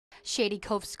Shady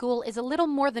Cove School is a little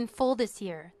more than full this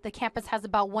year. The campus has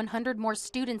about 100 more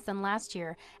students than last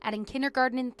year, adding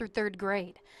kindergarten through third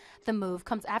grade. The move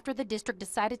comes after the district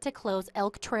decided to close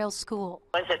Elk Trail School.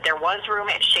 There was room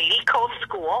at Shady Cove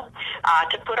School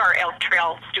to put our Elk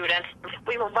Trail students.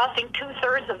 We were busing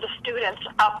 2/3 of the students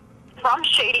up from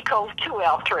Shady Cove to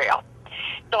Elk Trail.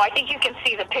 So I think you can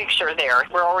see the picture there.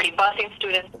 We're already busing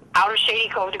students out of Shady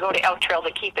Cove to go to Elk Trail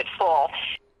to keep it full.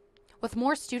 With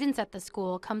more students at the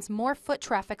school comes more foot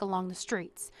traffic along the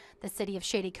streets. The city of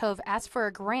Shady Cove asked for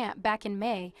a grant back in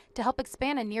May to help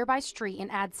expand a nearby street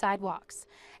and add sidewalks.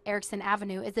 Erickson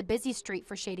Avenue is a busy street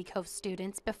for Shady Cove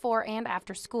students before and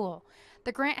after school.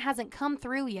 The grant hasn't come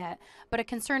through yet, but a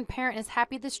concerned parent is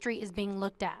happy the street is being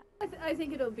looked at. I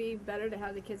think it'll be better to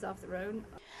have the kids off the road.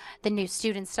 The new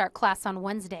students start class on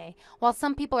Wednesday. While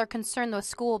some people are concerned the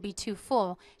school will be too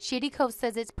full, Shady Cove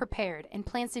says it's prepared and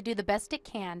plans to do the best it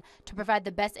can to provide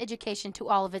the best education to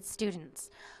all of its students.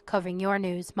 Covering your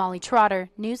news, Molly Trotter,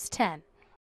 News 10.